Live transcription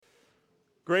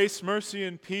Grace, mercy,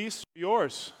 and peace are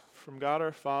yours from God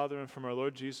our Father and from our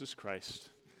Lord Jesus Christ.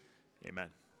 Amen.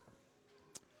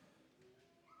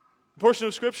 The portion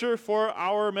of Scripture for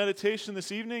our meditation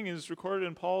this evening is recorded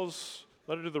in Paul's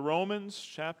letter to the Romans,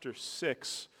 chapter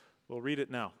 6. We'll read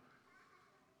it now.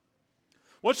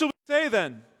 What shall we say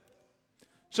then?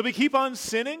 Shall we keep on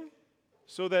sinning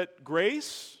so that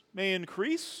grace may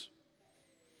increase?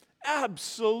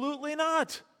 Absolutely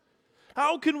not.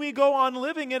 How can we go on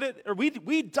living in it? Or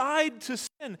we died to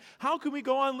sin. How can we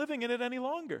go on living in it any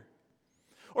longer?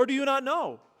 Or do you not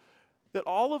know that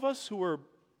all of us who were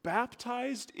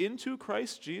baptized into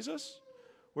Christ Jesus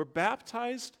were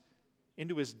baptized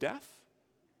into his death?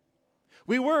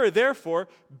 We were, therefore,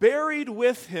 buried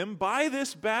with him by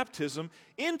this baptism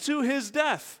into his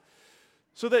death,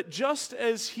 so that just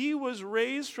as he was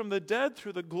raised from the dead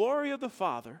through the glory of the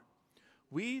Father,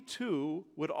 we too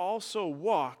would also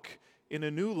walk in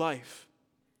a new life.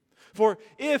 For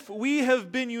if we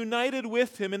have been united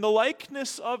with him in the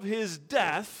likeness of his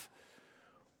death,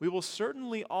 we will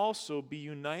certainly also be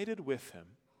united with him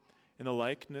in the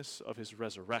likeness of his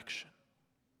resurrection.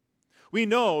 We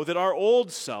know that our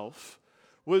old self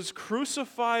was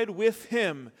crucified with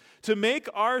him to make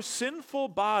our sinful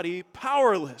body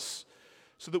powerless,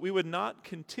 so that we would not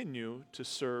continue to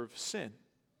serve sin.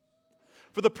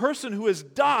 For the person who has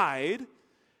died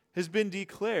has been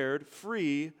declared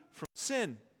free from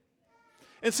sin.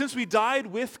 And since we died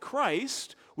with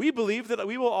Christ, we believe that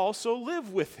we will also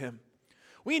live with him.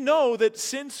 We know that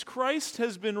since Christ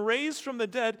has been raised from the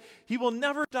dead, he will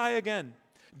never die again.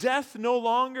 Death no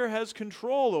longer has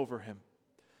control over him.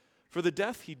 For the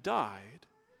death he died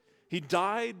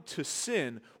to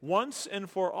sin once and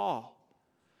for all.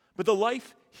 But the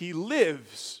life he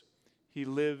lives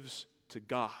to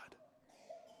God.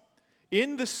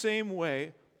 In the same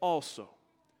way, also,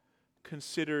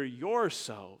 consider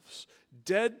yourselves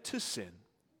dead to sin,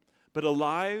 but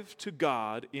alive to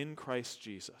God in Christ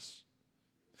Jesus.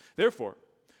 Therefore,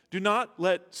 do not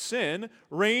let sin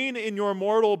reign in your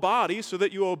mortal body so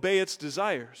that you obey its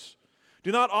desires.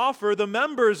 Do not offer the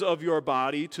members of your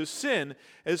body to sin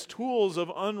as tools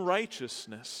of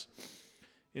unrighteousness.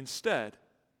 Instead,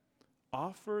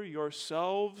 offer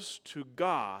yourselves to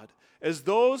God as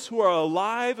those who are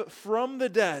alive from the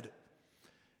dead,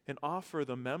 and offer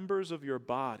the members of your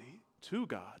body to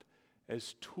God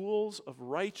as tools of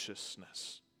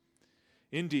righteousness.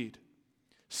 Indeed,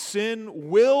 sin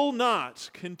will not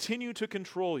continue to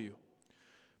control you,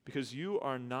 because you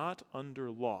are not under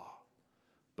law,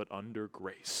 but under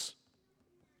grace.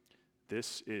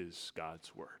 This is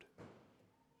God's word.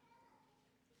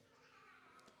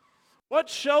 What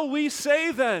shall we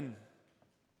say then?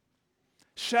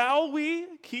 Shall we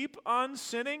keep on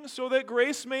sinning so that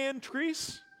grace may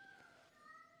increase?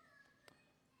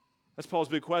 That's Paul's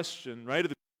big question, right? At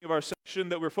the beginning of our section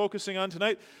that we're focusing on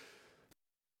tonight.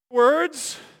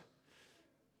 Words,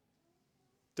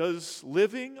 does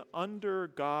living under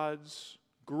God's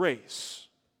grace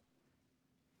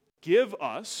give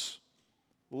us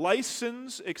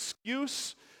license,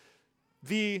 excuse,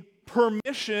 the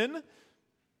permission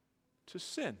to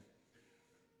sin?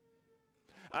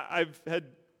 I've had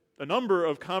a number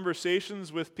of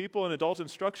conversations with people in adult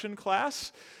instruction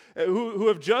class who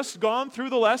have just gone through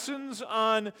the lessons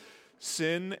on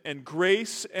sin and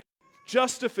grace and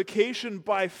justification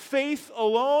by faith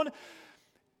alone.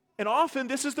 And often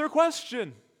this is their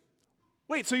question.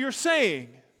 Wait, so you're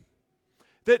saying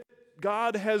that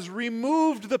God has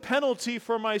removed the penalty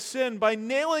for my sin by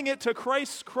nailing it to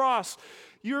Christ's cross?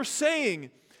 You're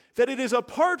saying that it is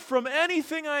apart from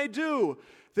anything I do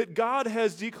that God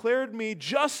has declared me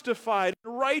justified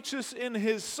and righteous in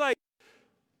his sight.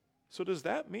 So does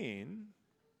that mean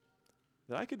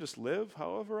that I can just live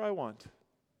however I want?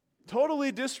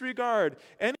 Totally disregard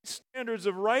any standards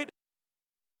of right,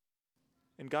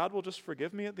 and God will just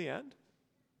forgive me at the end?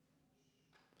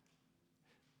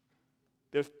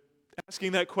 They're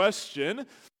asking that question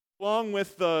along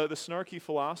with the snarky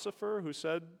philosopher who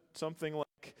said something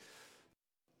like,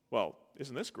 well,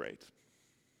 isn't this great?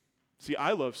 See,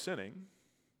 I love sinning,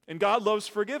 and God loves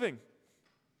forgiving.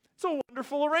 It's a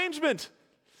wonderful arrangement.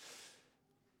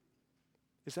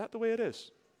 Is that the way it is?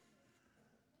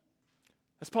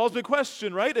 That's Paul's big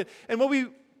question, right? And what we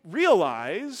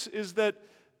realize is that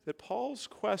Paul's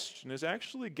question is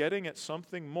actually getting at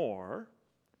something more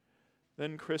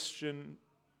than Christian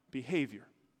behavior.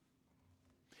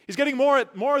 He's getting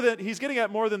at more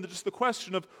than just the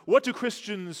question of what do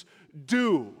Christians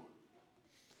do?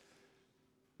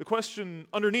 The question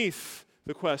underneath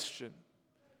the question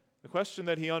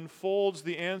that he unfolds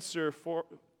the answer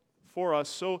for us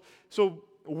so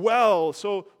well,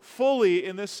 so fully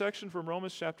in this section from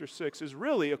Romans chapter 6 is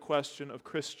really a question of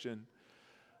Christian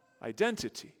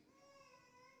identity.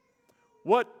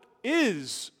 What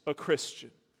is a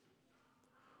Christian?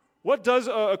 What does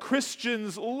a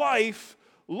Christian's life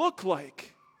look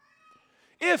like?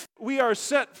 If we are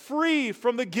set free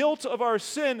from the guilt of our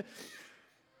sin,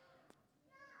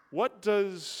 what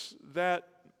does that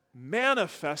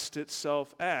manifest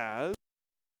itself as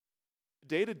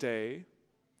day to day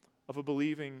of a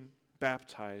believing,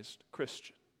 baptized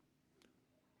Christian?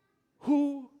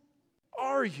 Who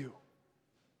are you?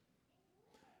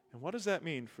 And what does that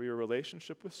mean for your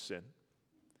relationship with sin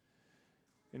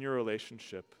and your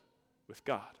relationship with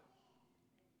God?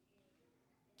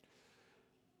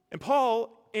 And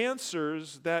Paul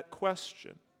answers that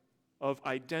question of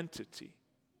identity.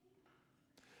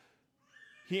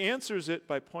 He answers it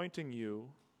by pointing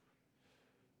you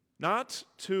not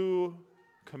to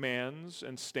commands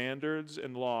and standards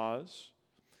and laws.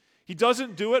 He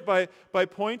doesn't do it by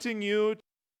pointing you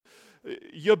to,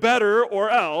 you better or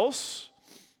else.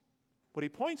 What he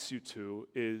points you to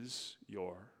is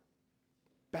your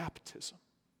baptism.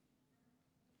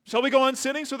 Shall we go on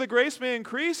sinning so that grace may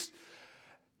increase?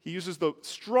 He uses the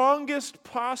strongest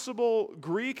possible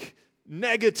Greek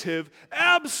negative.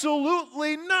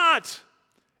 Absolutely not.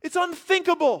 It's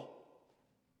unthinkable.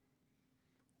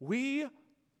 We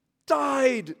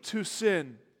died to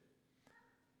sin.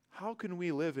 How can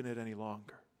we live in it any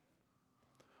longer?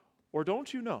 Or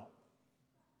don't you know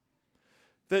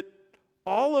that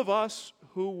all of us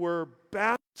who were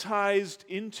baptized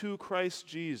into Christ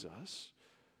Jesus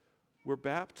were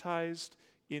baptized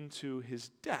into his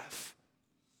death?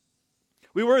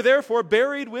 We were therefore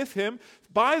buried with him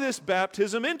by this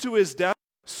baptism into his death,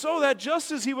 so that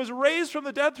just as he was raised from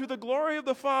the dead through the glory of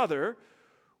the Father,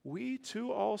 we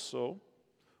too also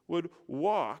would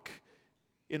walk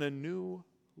in a new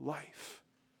life.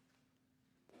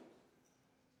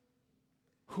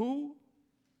 Who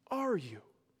are you?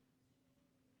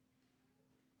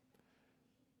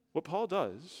 What Paul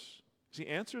does is he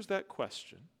answers that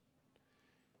question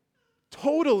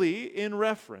totally in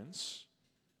reference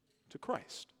to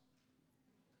Christ.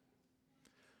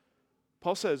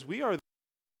 Paul says, we are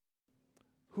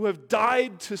who have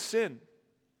died to sin.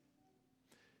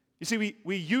 You see,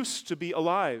 we used to be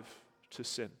alive to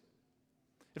sin.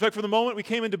 In fact, from the moment we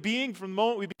came into being, from the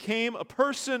moment we became a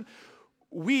person,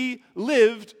 we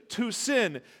lived to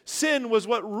sin. Sin was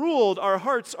what ruled our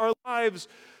hearts, our lives,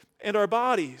 and our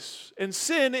bodies. And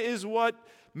sin is what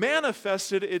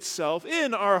manifested itself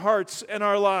in our hearts and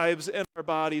our lives and our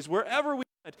bodies. Wherever we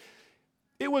went,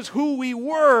 it was who we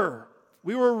were.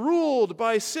 We were ruled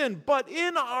by sin. But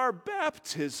in our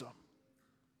baptism,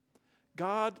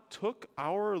 God took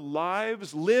our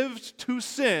lives, lived to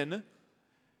sin,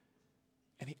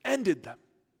 and he ended them.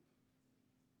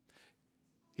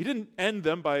 He didn't end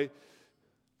them by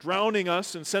drowning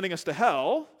us and sending us to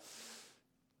hell.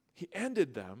 He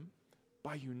ended them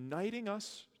by uniting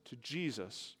us to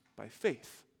Jesus by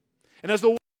faith. And as the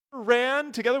water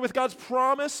ran together with God's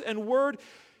promise and word,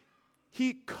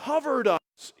 he covered us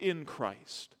in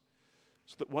Christ,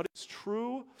 so that what is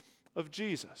true of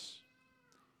Jesus,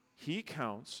 he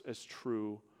counts as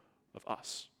true of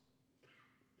us.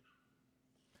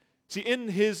 See, in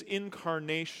his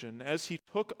incarnation, as he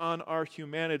took on our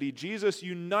humanity, Jesus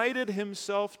united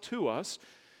himself to us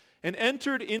and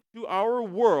entered into our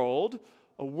world,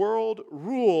 a world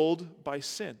ruled by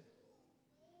sin.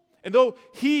 And though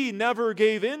he never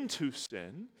gave in to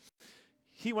sin,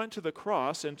 he went to the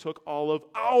cross and took all of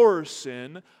our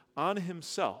sin on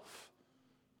himself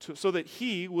so that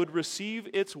he would receive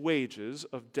its wages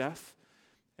of death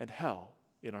and hell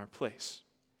in our place.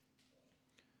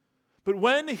 But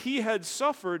when he had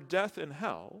suffered death and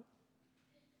hell,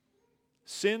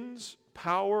 sin's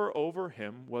power over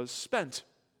him was spent.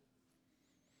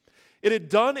 It had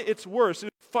done its worst. It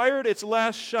had fired its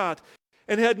last shot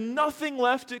and had nothing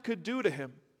left it could do to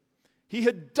him. He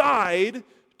had died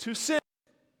to sin.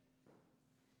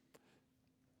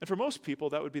 And for most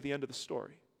people, that would be the end of the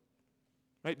story.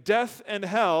 Right? Death and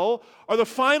hell are the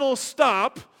final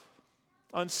stop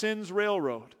on sin's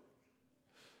railroad.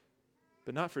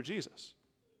 But not for Jesus.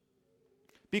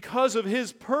 Because of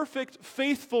his perfect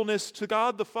faithfulness to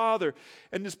God the Father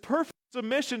and his perfect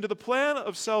submission to the plan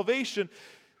of salvation,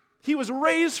 he was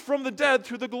raised from the dead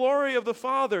through the glory of the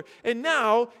Father. And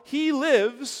now he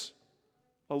lives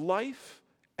a life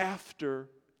after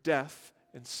death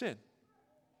and sin.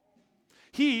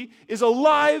 He is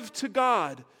alive to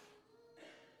God.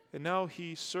 And now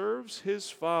he serves his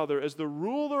Father as the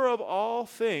ruler of all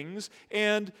things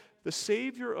and the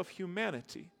Savior of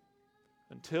humanity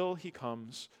until he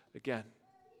comes again.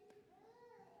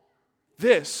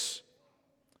 This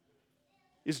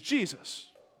is Jesus.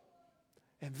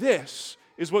 And this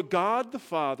is what God the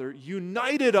Father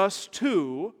united us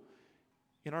to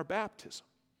in our baptism.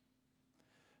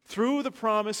 Through the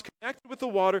promise connected with the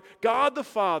water, God the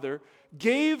Father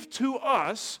gave to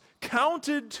us,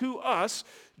 counted to us,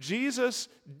 Jesus'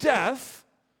 death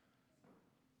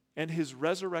and his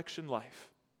resurrection life.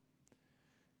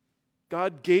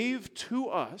 God gave to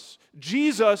us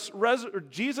Jesus'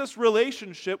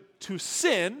 relationship to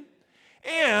sin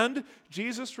and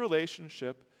Jesus'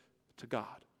 relationship to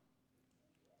God.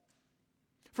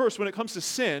 First, when it comes to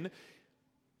sin,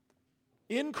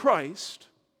 in Christ,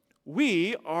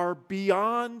 we are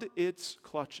beyond its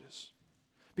clutches.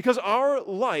 Because our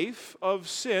life of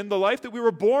sin, the life that we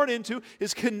were born into,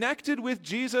 is connected with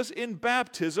Jesus in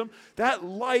baptism. That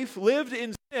life lived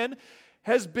in sin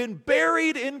has been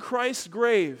buried in Christ's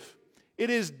grave.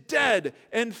 It is dead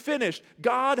and finished.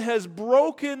 God has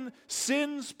broken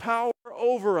sin's power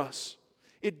over us.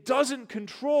 It doesn't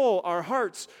control our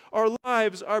hearts, our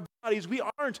lives, our bodies. We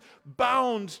aren't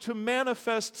bound to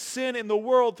manifest sin in the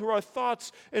world through our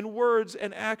thoughts and words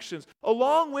and actions.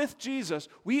 Along with Jesus,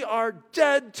 we are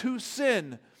dead to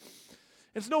sin.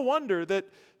 It's no wonder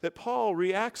that Paul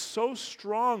reacts so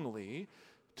strongly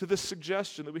to the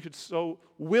suggestion that we could so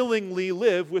willingly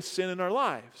live with sin in our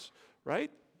lives,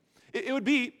 right? It would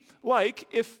be like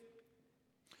if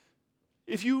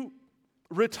you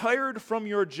retired from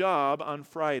your job on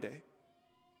Friday.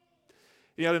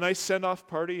 You had a nice send-off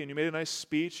party and you made a nice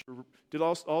speech, you did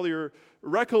all your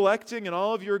recollecting and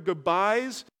all of your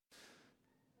goodbyes,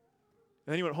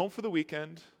 and then you went home for the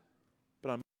weekend,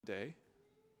 but on Monday,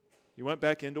 you went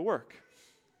back into work.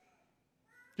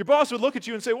 Your boss would look at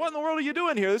you and say, "What in the world are you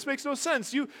doing here? This makes no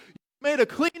sense. You made a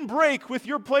clean break with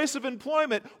your place of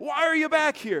employment. Why are you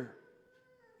back here?"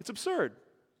 It's absurd.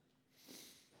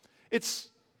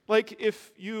 It's like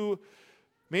if you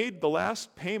made the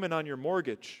last payment on your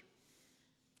mortgage,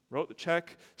 wrote the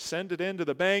check, sent it into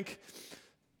the bank,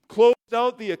 closed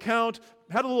out the account,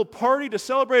 had a little party to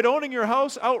celebrate owning your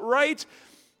house outright,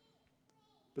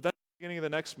 but then at the beginning of the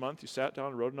next month, you sat down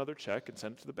and wrote another check and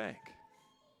sent it to the bank.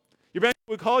 Your bank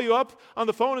would call you up on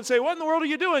the phone and say, "What in the world are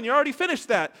you doing? You already finished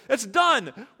that. That's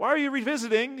done. Why are you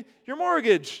revisiting your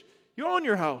mortgage? You own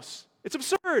your house." It's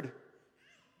absurd.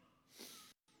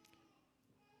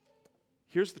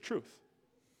 Here's the truth.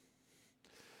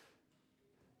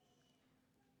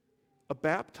 A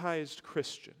baptized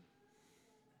Christian,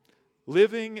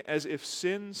 living as if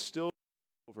sin still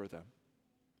over them,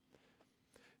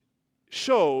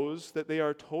 shows that they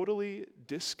are totally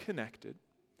disconnected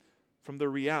from the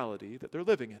reality that they're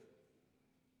living in.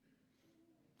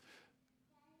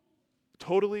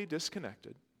 Totally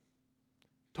disconnected,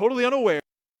 totally unaware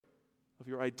of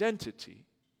your identity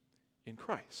in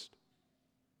Christ.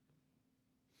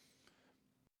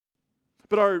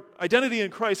 But our identity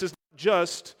in Christ is not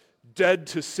just dead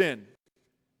to sin.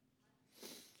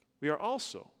 We are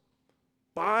also,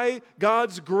 by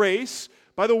God's grace,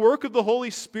 by the work of the Holy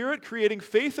Spirit, creating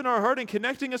faith in our heart and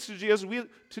connecting us to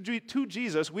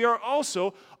Jesus, we are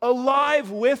also alive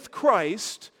with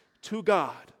Christ to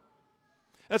God.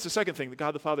 That's the second thing that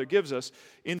God the Father gives us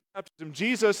in baptism.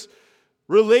 Jesus'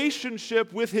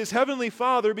 relationship with his heavenly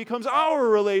Father becomes our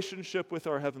relationship with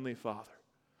our heavenly Father.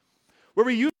 Where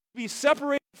we used to be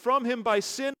separated from him by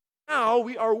sin, now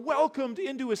we are welcomed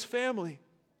into his family.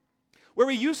 Where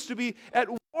we used to be at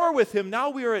war with him, now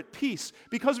we are at peace.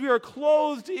 Because we are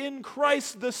clothed in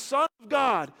Christ, the Son of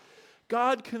God,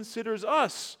 God considers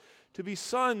us to be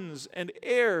sons and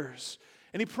heirs.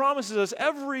 And he promises us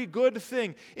every good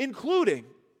thing, including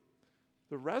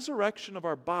the resurrection of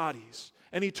our bodies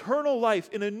and eternal life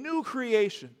in a new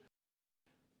creation.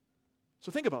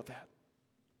 So think about that.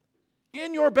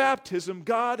 In your baptism,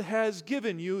 God has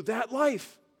given you that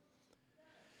life.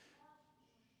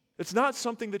 It's not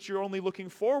something that you're only looking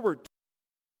forward to.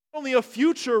 It's only a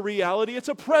future reality. It's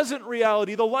a present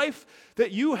reality. The life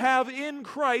that you have in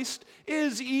Christ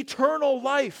is eternal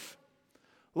life.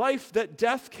 Life that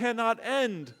death cannot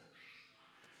end.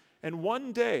 And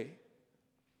one day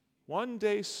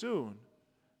soon,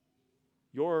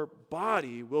 your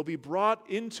body will be brought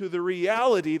into the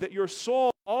reality that your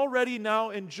soul already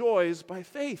now enjoys by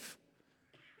faith.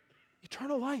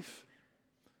 Eternal life.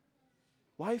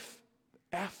 Life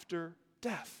after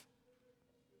death.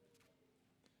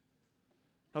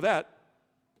 Now that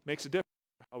makes a difference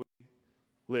in how we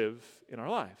live in our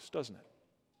lives, doesn't it?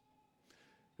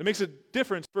 It makes a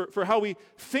difference for how we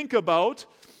think about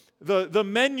the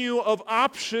menu of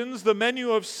options, the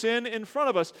menu of sin in front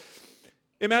of us.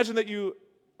 Imagine that you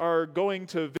are going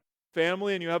to visit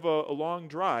family and you have a long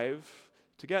drive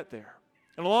to get there.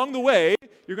 And along the way,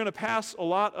 you're going to pass a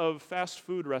lot of fast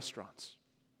food restaurants,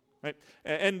 right?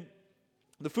 And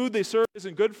the food they serve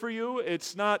isn't good for you.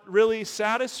 It's not really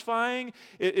satisfying.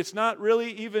 It's not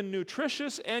really even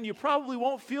nutritious, and you probably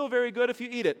won't feel very good if you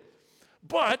eat it.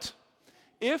 But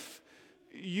if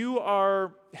you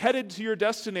are headed to your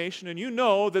destination and you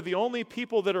know that the only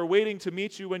people that are waiting to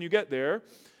meet you when you get there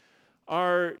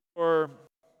are your,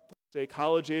 say,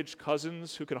 college-age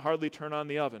cousins who can hardly turn on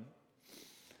the oven,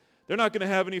 they're not going to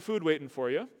have any food waiting for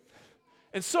you.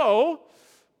 And so,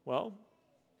 well,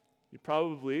 you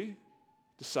probably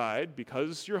decide,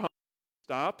 because you're hungry,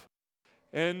 stop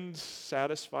and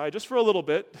satisfy, just for a little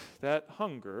bit, that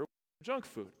hunger with junk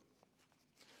food.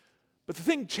 But the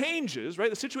thing changes, right?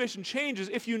 The situation changes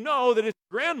if you know that it's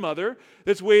your grandmother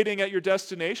that's waiting at your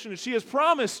destination, and she has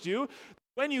promised you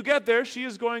when you get there, she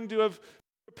is going to have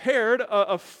prepared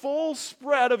a full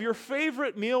spread of your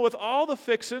favorite meal with all the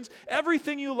fixins,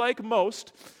 everything you like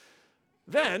most.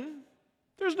 Then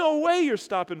there's no way you're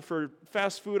stopping for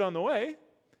fast food on the way.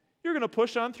 You're going to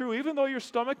push on through even though your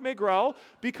stomach may growl,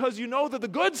 because you know that the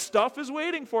good stuff is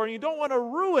waiting for you, and you don't want to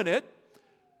ruin it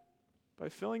by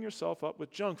filling yourself up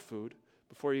with junk food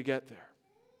before you get there.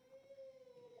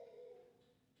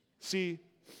 See,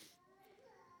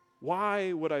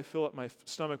 why would I fill up my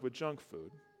stomach with junk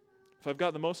food if I've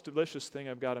got the most delicious thing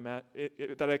I've got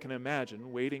that I can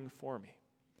imagine waiting for me?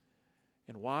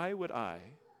 And why would I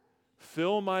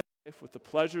fill my life with the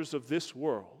pleasures of this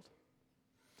world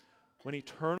when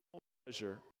eternal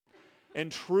pleasure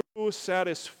and true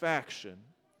satisfaction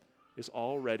is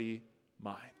already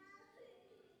mine?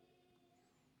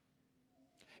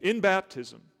 In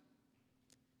baptism,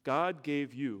 God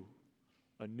gave you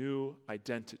a new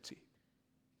identity,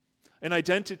 an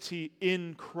identity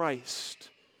in Christ.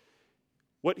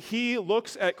 What he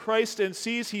looks at Christ and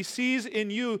sees, he sees in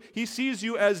you, he sees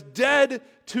you as dead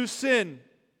to sin,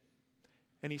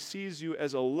 and he sees you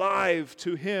as alive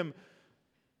to him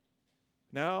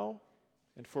now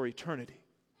and for eternity.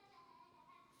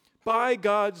 By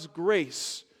God's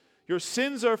grace, your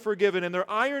sins are forgiven and their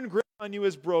iron grip on you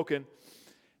is broken.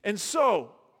 And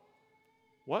so,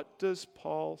 what does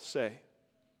Paul say?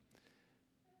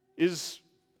 Is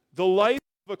the life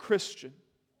of a Christian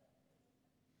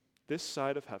this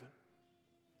side of heaven?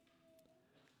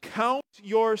 Count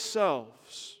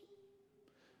yourselves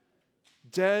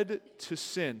dead to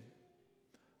sin,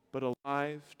 but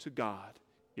alive to God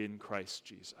in Christ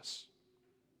Jesus.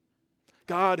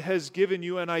 God has given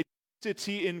you an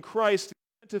identity in Christ,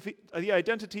 the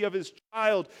identity of his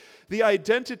child, the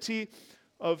identity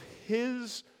of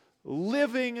his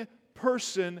living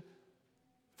person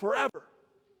forever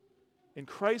in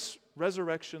Christ's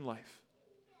resurrection life.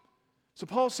 So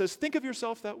Paul says, think of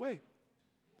yourself that way.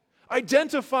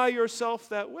 Identify yourself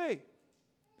that way.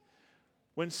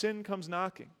 When sin comes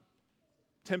knocking,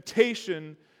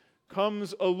 temptation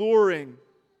comes alluring,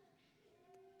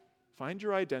 find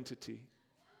your identity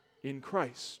in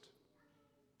Christ.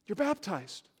 You're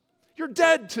baptized. You're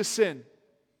dead to sin.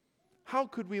 How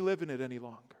could we live in it any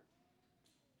longer?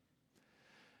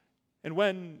 And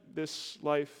when this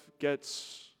life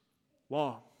gets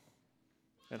long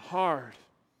and hard,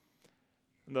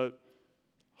 and the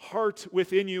heart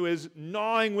within you is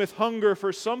gnawing with hunger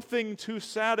for something to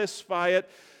satisfy it,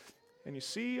 and you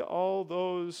see all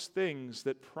those things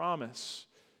that promise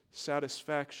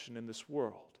satisfaction in this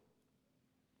world,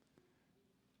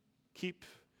 keep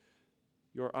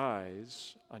your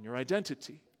eyes on your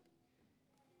identity.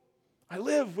 I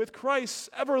live with Christ's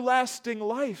everlasting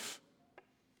life.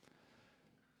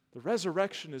 The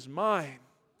resurrection is mine.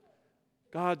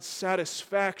 God's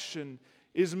satisfaction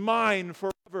is mine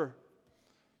forever.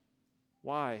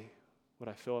 Why would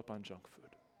I fill up on junk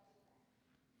food?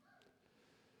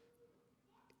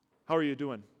 How are you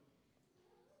doing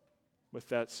with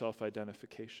that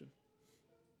self-identification?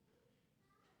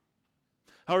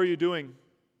 How are you doing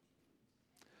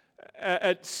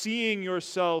at seeing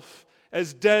yourself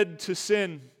as dead to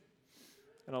sin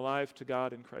and alive to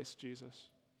God in Christ Jesus?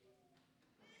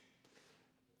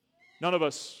 None of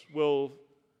us will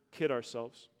kid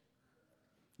ourselves.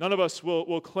 None of us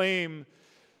will claim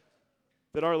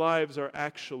that our lives are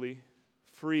actually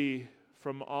free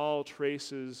from all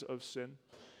traces of sin.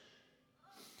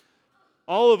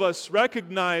 All of us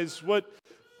recognize what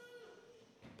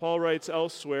Paul writes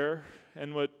elsewhere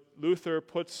and what Luther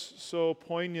puts so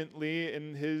poignantly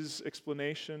in his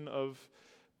explanation of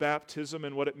baptism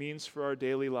and what it means for our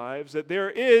daily lives, that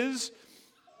there is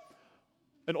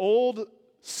an old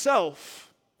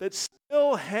self that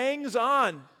still hangs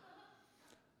on,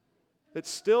 that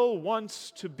still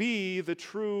wants to be the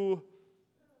true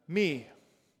me,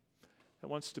 that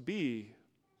wants to be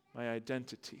my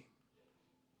identity.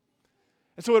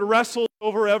 And so it wrestles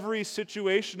over every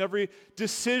situation, every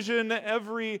decision,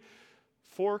 every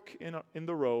fork in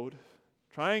the road,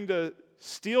 trying to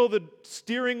steal the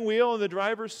steering wheel and the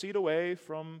driver's seat away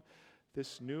from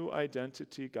this new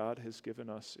identity God has given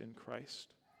us in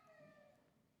Christ.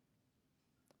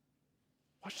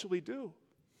 What shall we do?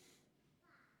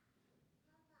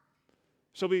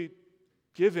 Shall we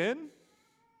give in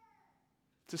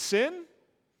to sin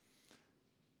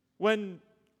when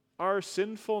our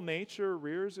sinful nature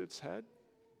rears its head?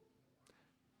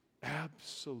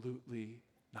 Absolutely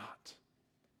not.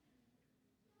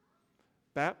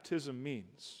 Baptism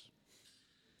means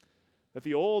that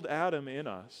the old Adam in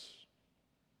us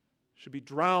should be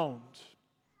drowned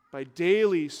by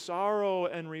daily sorrow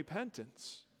and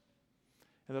repentance,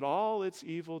 and that all its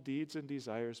evil deeds and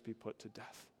desires be put to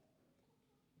death.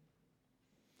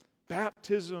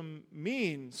 Baptism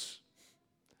means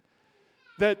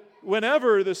that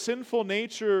whenever the sinful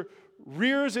nature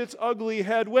rears its ugly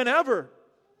head, whenever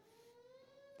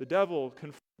the devil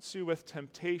confronts you with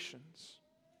temptations,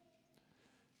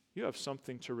 you have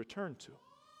something to return to.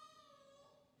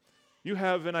 You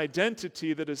have an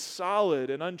identity that is solid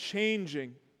and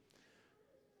unchanging,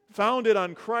 founded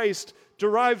on Christ,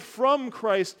 derived from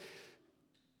Christ.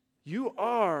 You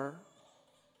are,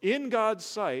 in God's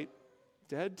sight,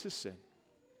 dead to sin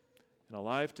and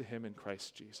alive to Him in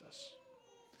Christ Jesus.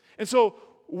 And so,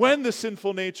 when the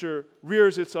sinful nature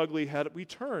rears its ugly head, we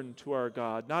turn to our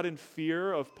God, not in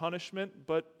fear of punishment,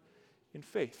 but in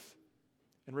faith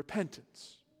and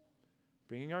repentance,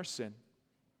 bringing our sin,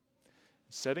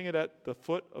 setting it at the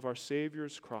foot of our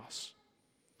Savior's cross.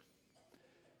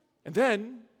 And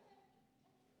then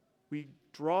we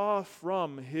draw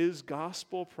from His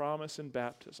gospel promise in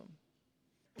baptism.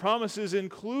 Promises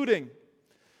including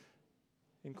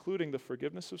the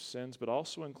forgiveness of sins, but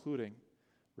also including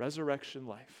resurrection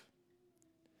life.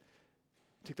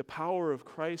 Take the power of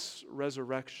Christ's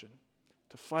resurrection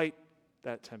to fight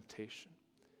that temptation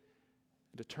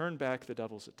and to turn back the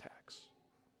devil's attacks.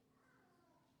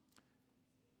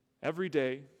 Every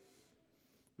day,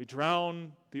 we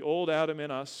drown the old Adam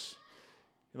in us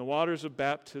in the waters of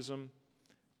baptism,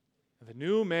 and the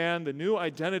new man, the new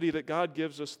identity that God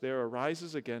gives us there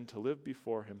arises again to live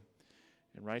before Him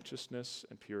in righteousness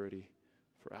and purity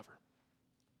forever.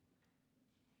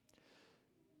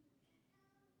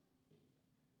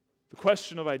 The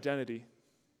question of identity,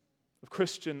 of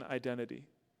Christian identity,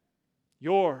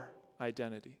 your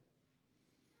identity,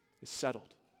 is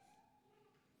settled.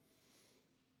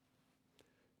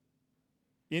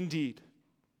 Indeed,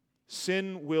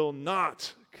 sin will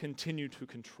not continue to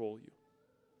control you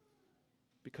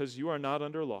because you are not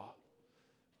under law,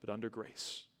 but under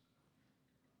grace.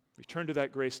 Return to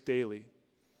that grace daily.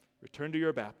 Return to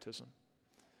your baptism.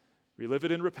 Relive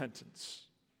it in repentance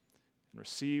and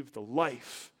receive the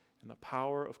life and the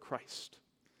power of Christ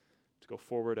to go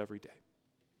forward every day.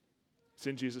 It's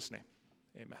in Jesus' name.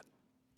 Amen.